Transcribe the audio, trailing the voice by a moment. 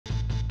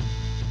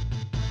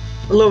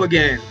Hello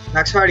again,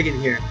 Nox-Hardigan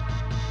here.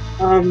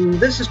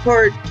 This is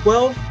part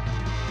 12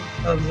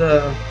 of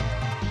the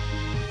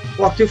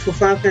walkthrough for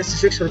Final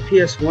Fantasy VI for the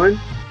PS1.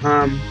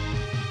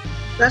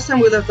 Last time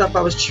we left off,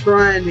 I was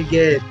trying to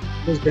get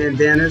those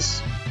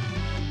bandanas.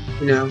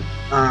 You know,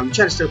 trying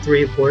to steal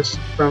 3, of course,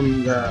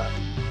 from the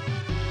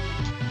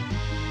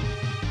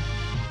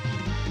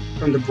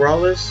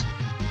brawlers.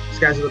 These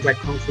guys look like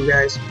kung fu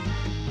guys.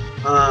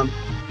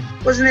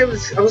 Wasn't able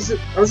to, I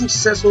wasn't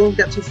successful,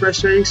 got too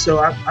frustrating, so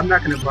I'm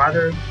not going to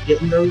bother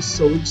getting those,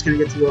 so we're just going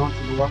to get to go on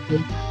to the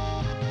walkthrough.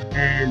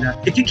 And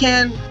if you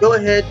can, go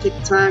ahead, take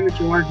the time if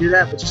you want to do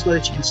that, but just know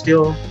that you can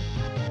steal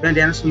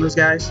bandanas from those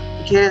guys.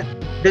 If you can't,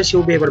 eventually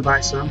we'll be able to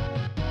buy some.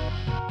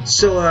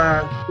 So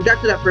we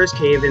got to that first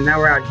cave, and now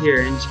we're out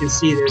here, and as you can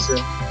see there's a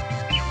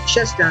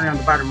chest down there on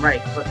the bottom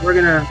right, but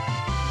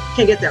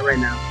can't get that right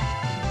now.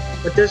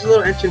 But there's a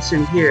little entrance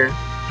in here.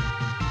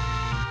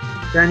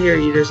 Down here,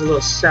 there's a little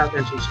south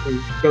entrance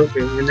you can go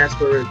through, and that's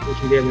where we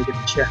can be able to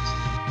get the chest.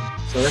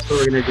 So that's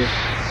what we're going to do.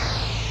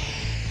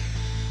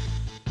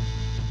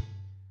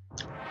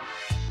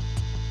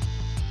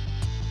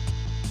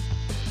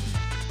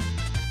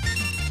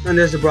 And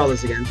there's the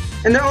brawlers again.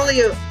 And they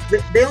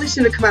only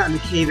seem to come out in the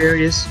cave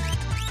areas.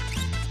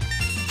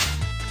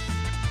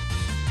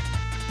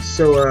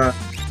 So,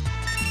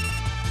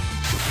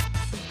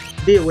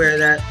 be aware of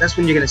that. That's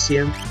when you're going to see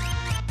them.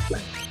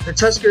 The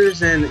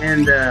Tuskers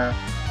and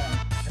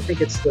I think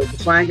it's the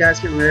flying guys,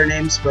 can't remember their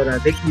names,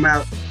 but they come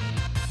out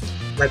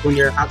like when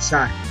you're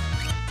outside.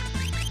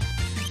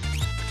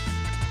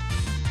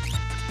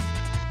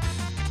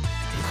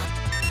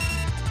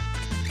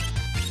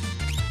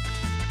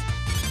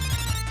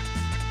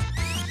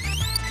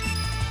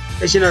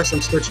 As you notice,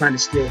 I'm still trying to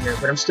steal here,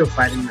 but I'm still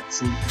fighting at the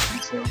same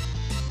time, so.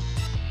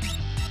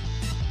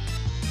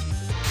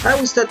 I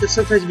always thought that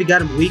sometimes if you got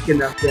them weak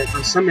enough that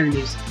on some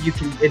enemies,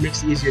 it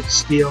makes it easier to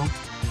steal,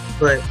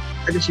 but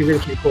I guess you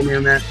really can't quote me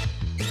on that.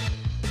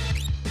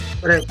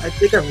 But I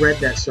think I've read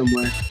that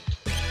somewhere.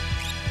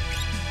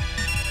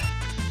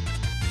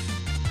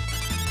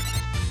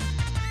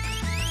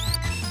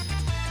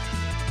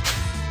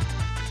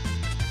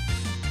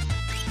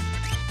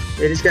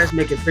 Yeah, these guys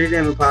make it pretty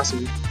damn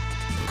impossible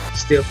to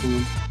steal from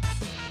them.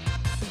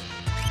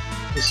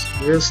 Just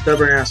real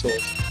stubborn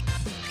assholes.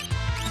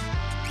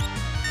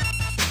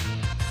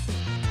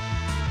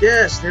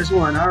 Yes, there's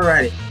one.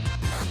 Alrighty.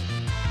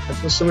 I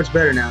feel so much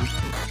better now.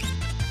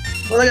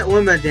 Well, I got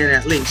one bandana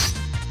at least.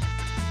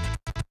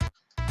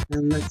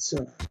 And let's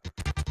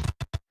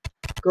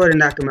go ahead and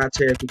knock him out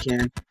here if you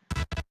can.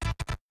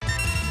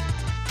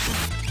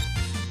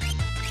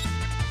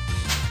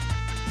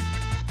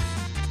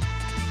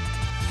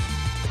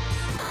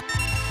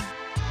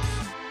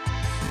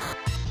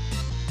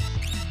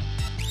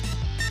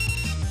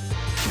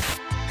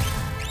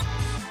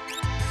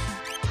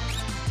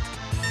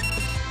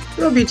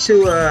 Don't be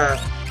too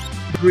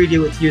greedy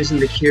with using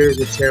the cures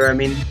with Terra. I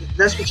mean,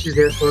 that's what she's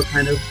there for,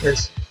 kind of,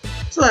 because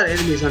there's a lot of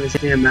enemies on this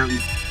damn mountain.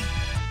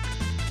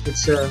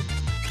 It's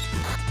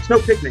no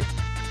picnic.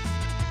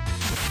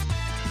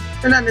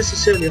 They're not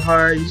necessarily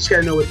hard, you just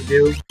gotta know what to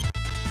do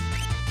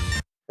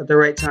at the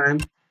right time.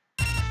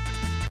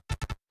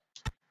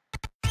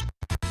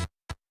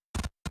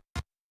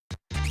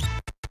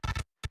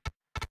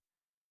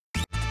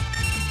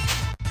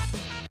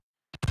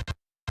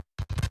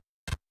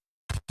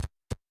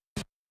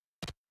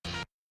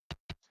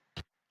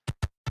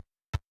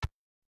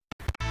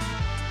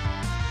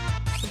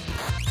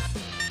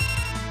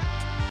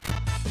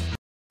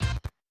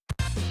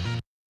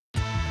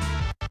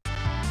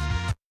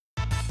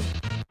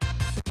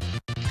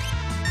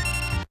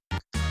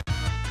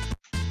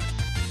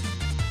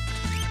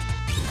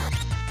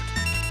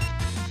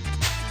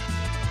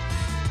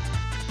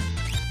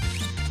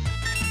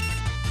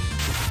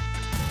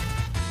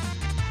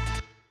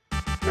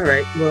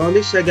 Alright, well at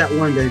least I got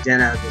one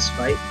bandana out of this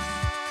fight.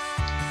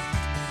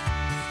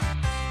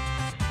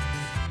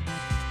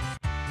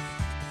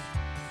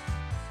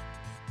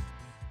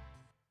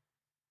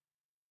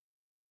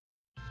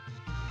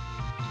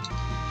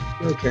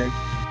 Okay.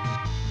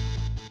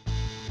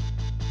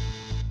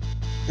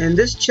 And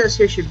this chest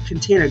here should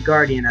contain a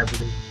guardian, I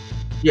believe.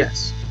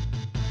 Yes.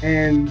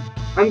 And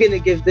I'm gonna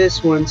give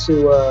this one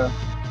to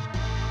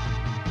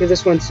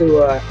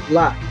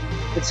Locke.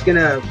 It's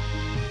gonna,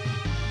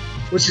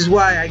 which is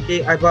why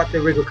I bought the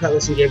Wriggle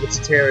Cutlass and gave it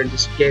to Terra and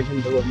just gave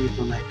him the little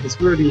lethal knife, because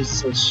we're going to use it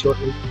so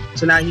shortly.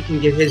 So now he can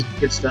get his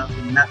good stuff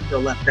and not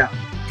feel left out.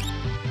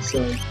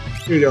 So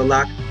here you go,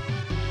 Locke.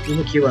 We'll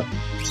hook you up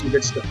with some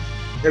good stuff.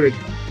 There we go.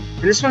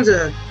 And this one's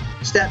a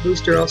stat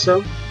booster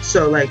also.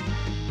 So like,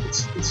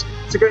 it's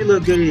a great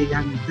little goodie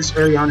this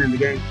early on in the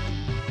game.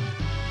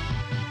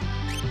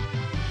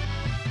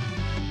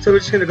 So we're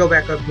just gonna go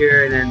back up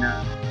here and then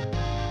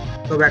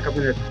go back up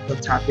in the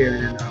top here,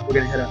 and then we're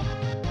gonna head up.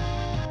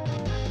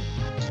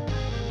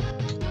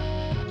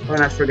 Oh,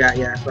 and I forgot,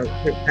 yeah, if I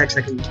hit X,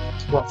 I can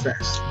walk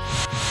fast.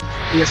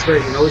 Yes,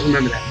 version, always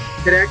remember that.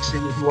 Hit X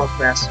and you can walk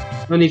fast.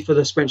 No need for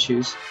the sprint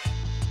shoes.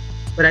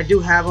 But I do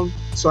have them,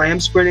 so I am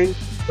sprinting,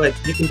 but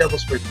you can double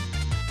sprint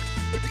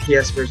with the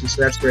PS version,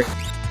 so that's great.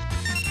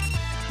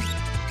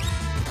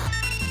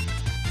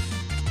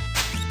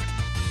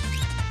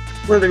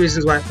 One of the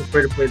reasons why I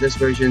prefer to play this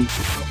version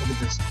over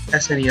this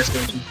SNES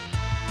version.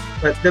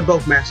 But they're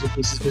both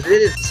masterpieces because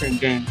it is the same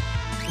game.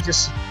 It's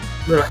just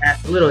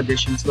little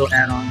additions, little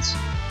add-ons.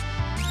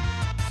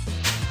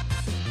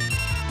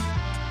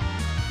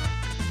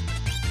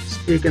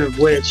 Speaking of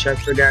which, I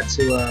forgot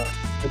to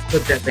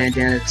equip that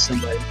bandana to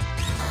somebody.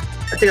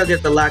 I think I'll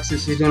get the lock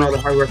since he's doing all the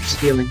hard work for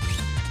stealing.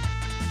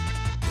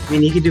 I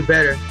mean, he could do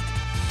better.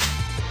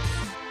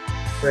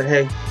 But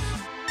hey,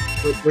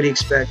 what do you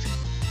expect?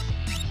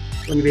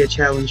 It's going to be a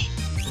challenge.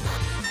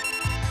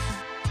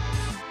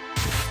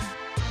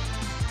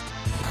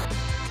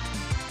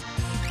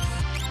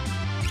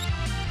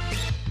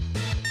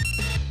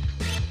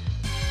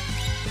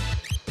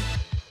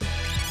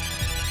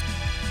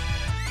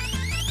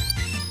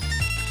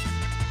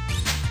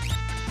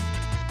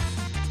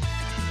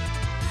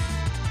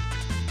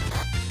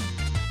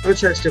 I'm gonna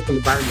try to steal from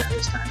the bottom guy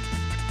this time.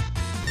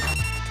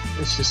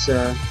 Let's just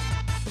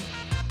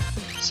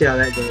see how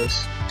that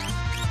goes.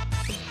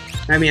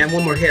 I mean, I have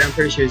one more hit, I'm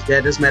pretty sure he's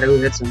dead. Doesn't matter who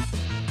hits him.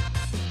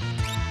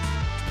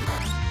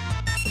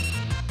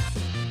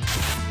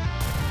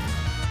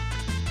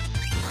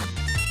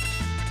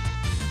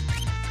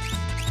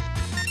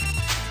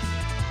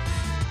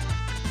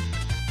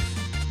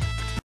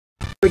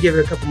 We'll give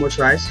it a couple more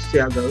tries, see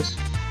how it goes.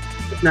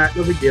 If not,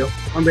 no big deal.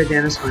 One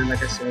bandana's fine,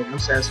 like I said. I'm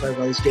satisfied with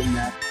at least getting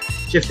that.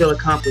 Should feel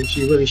accomplished.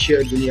 You really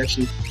should when you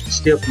actually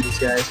steal from these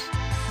guys.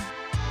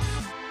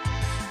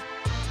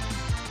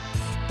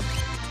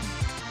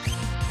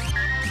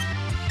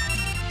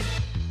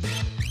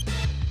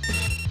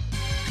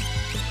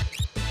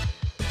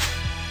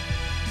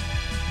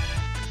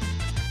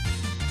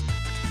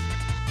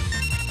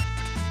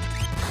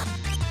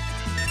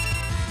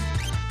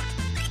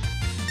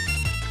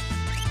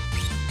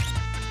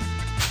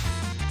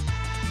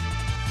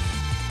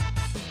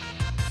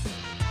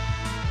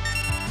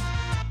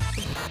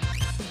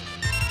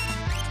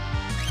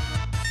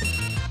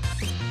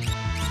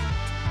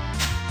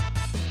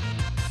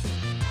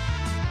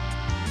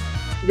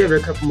 Give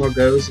it a couple more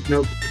goes. If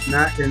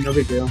not, then no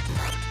big deal.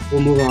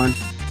 We'll move on.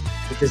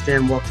 Get this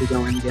damn walkthrough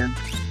going again.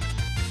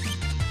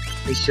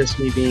 It's just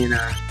me being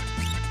a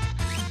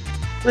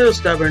little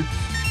stubborn,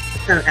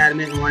 kind of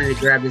adamant and wanting to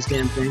grab this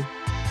damn thing.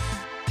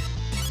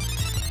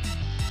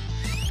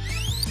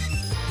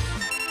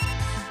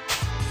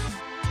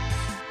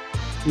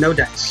 No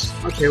dice.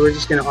 Okay, we're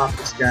just gonna off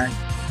this guy.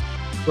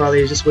 Well,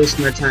 you're just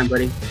wasting our time,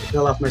 buddy. Get the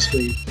hell off my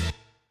screen.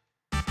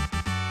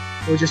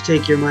 We'll just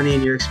take your money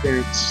and your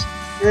experience.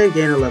 And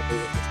gain a level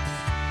with it.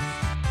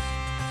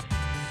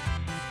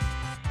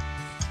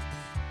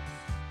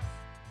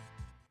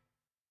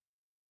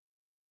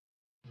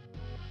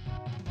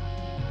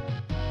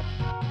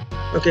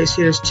 Okay,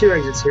 see, there's two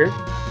exits here.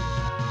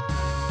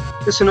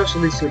 This one also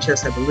leads to a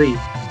chest, I believe.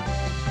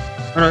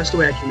 Oh no, that's the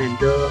way I came in.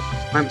 Duh.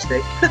 My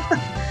mistake.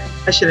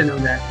 I should have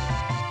known that.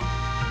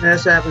 And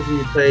that's what happens when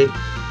you play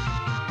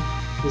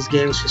these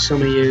games for so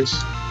many years.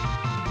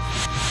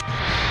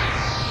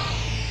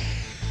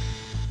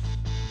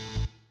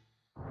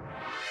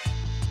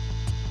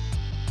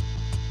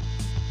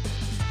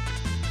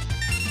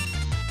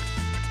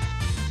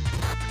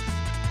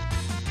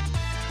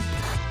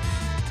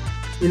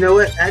 You know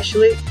what?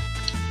 Actually,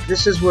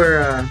 this is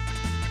where I'm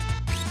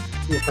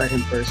gonna fight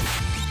him first.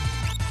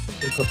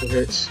 Get a couple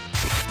hits.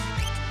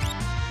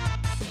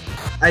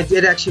 I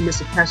did actually miss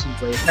a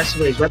passageway. The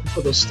passageway is right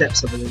before those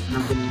steps, I believe,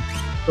 and I'm gonna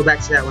go back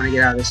to that when I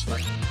get out of this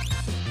fight.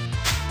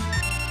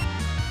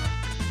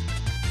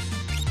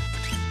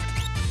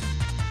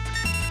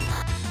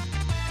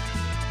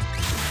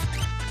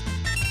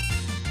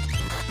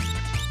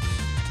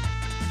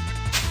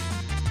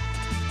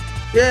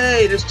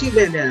 Yay, there's two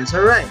bandanas.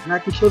 Alright, now I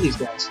can kill these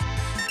guys.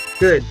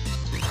 Good.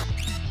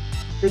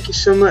 Thank you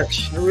so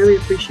much. I really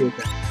appreciate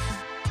that.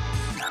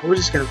 Nah, we're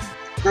just gonna...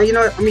 Now, you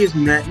know what? I'm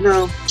using that.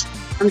 No,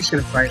 I'm just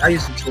gonna fight. I'll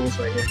use the tools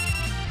right here.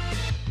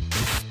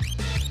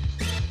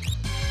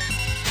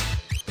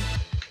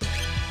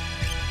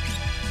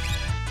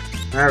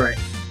 Alright.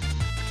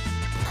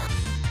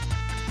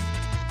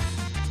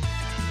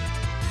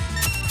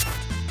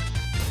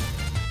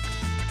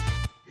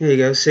 Here you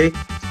go, see?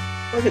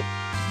 Okay.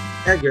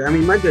 Edgar, I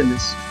mean, my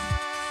goodness.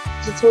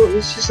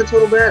 He's just a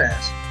total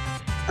badass.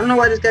 I don't know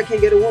why this guy can't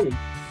get a woman.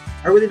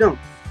 I really don't.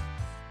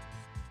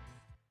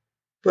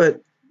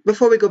 But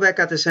before we go back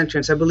out this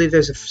entrance, I believe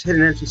there's a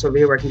hidden entrance over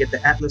here where I can get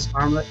the Atlas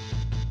armlet.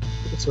 I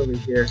think it's over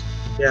here.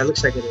 Yeah, it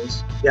looks like it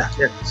is. Yeah,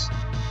 there it is.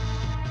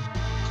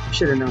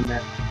 Should have known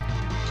that.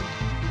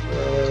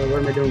 What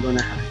am I doing going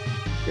to hide?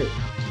 Here we go.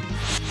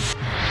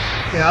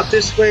 Yeah, up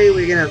this way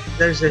we're gonna.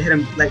 There's a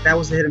hidden, like that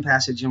was the hidden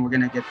passage, and we're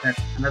gonna get that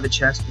another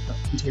chest with the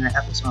container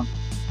Atlas armor.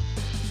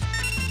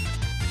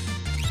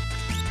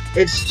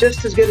 It's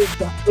just as good as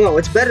the. Well,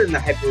 it's better than the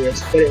Hyper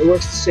Wrist, but it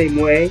works the same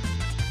way,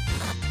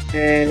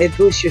 and it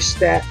boosts your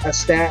stat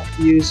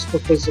used for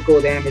physical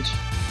damage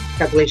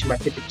calculation by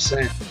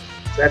 50%.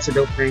 So that's a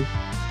dope thing.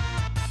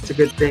 It's a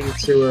good thing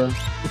to.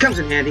 It comes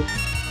in handy.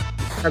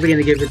 Probably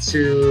gonna give it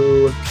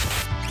to.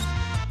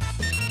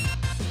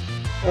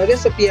 I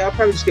guess yeah, I'll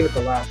probably just give it to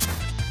Locke.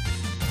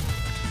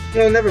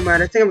 No, never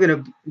mind. I think I'm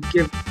gonna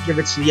give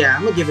it to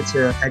I'm gonna give it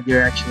to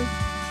Edgar actually.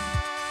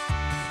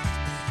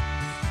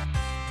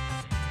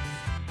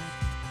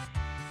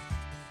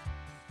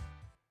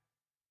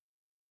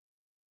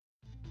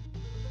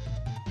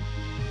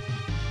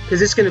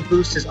 Because it's gonna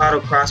boost his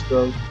auto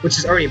crossbow, which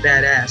is already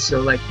badass.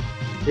 So like,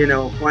 you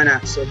know, why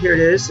not? So here it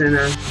is, and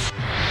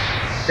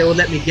they will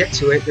let me get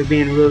to it.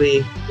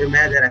 They're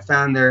mad that I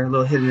found their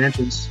little hidden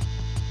entrance.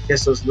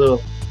 Guess those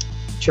little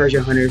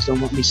treasure hunters don't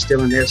want me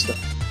stealing their stuff.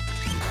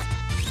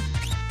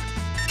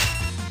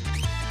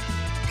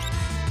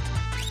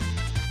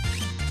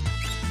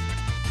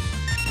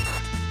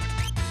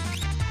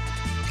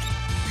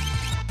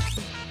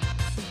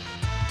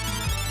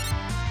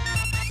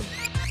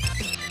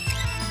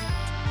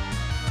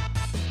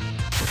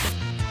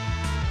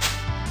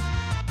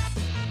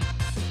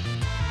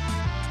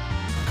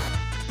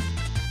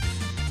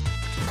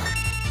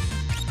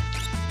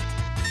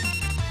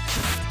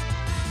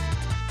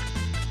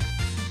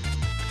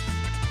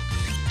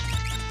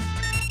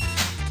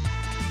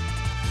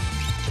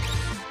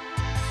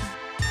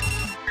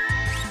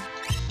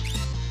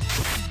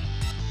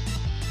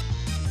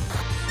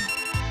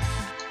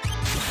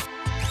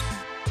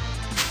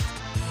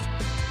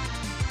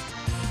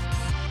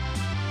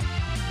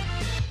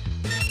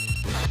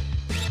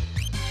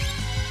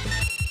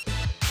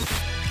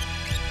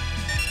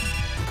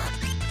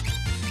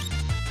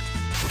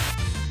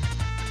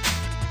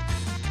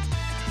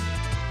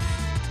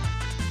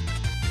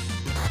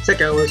 It's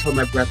like I always hold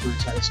my breath when I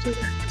try to steal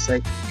there. It's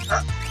like,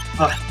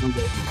 I'm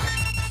good.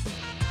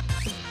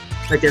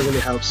 Like that really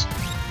helps.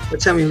 But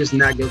tell me who's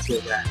not guilty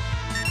of that.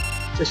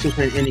 Just from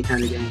playing any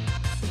kind of game.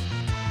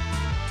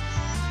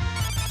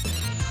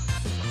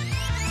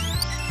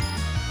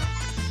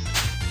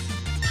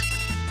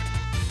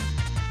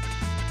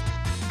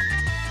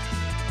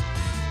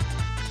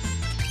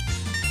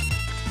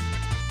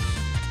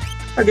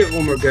 I'll give it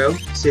one more go.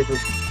 See if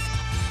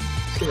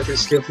I can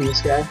steal from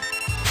this guy.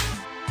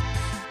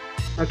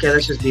 Okay,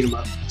 let's just beat him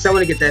up. So I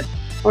want to get that.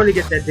 I want to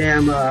get that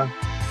damn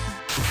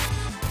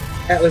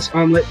Atlas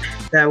armlet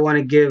that I want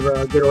to give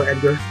good old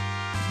Edgar,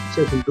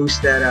 so he can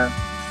boost that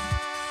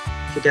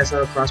kick-ass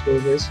auto crossbow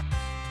of his.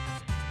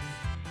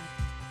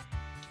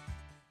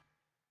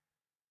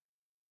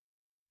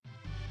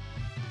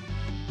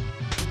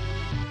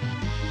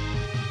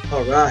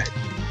 All right.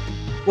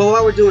 Well,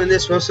 while we're doing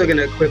this, we're also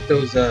gonna equip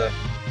those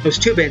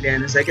two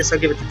bandanas. I guess I'll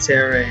give it to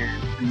Tara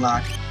and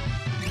Locke.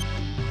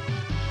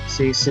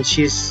 See, since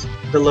she's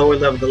the lower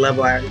level of the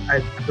level, I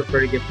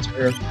prefer to give it to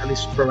her, at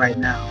least for right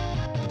now.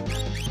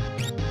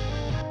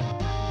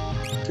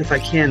 If I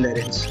can, that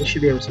is. I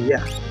should be able to,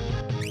 yeah.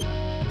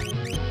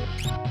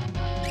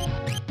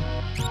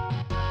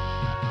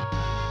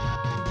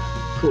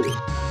 Cool.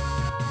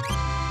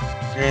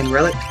 And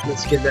Relic,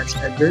 let's give that to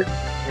Edgar.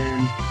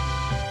 And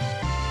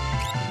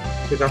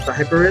take off the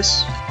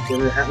Hyper-Wrist,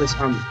 give it the Atlas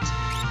Armlet.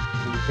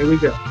 And here we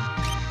go.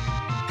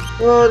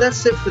 Well,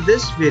 that's it for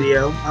this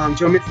video.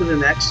 Join me for the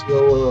next.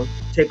 We'll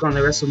take on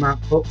the rest of my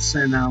cults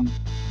and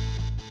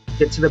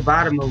get to the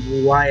bottom of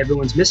why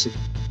everyone's missing.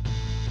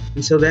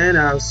 Until then,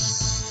 I'll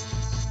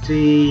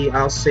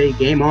say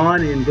game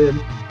on and good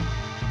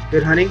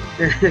hunting,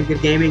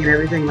 good gaming and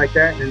everything like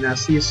that. And I'll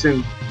see you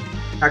soon.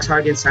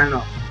 Nox-Hardigan signing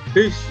off.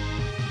 Peace.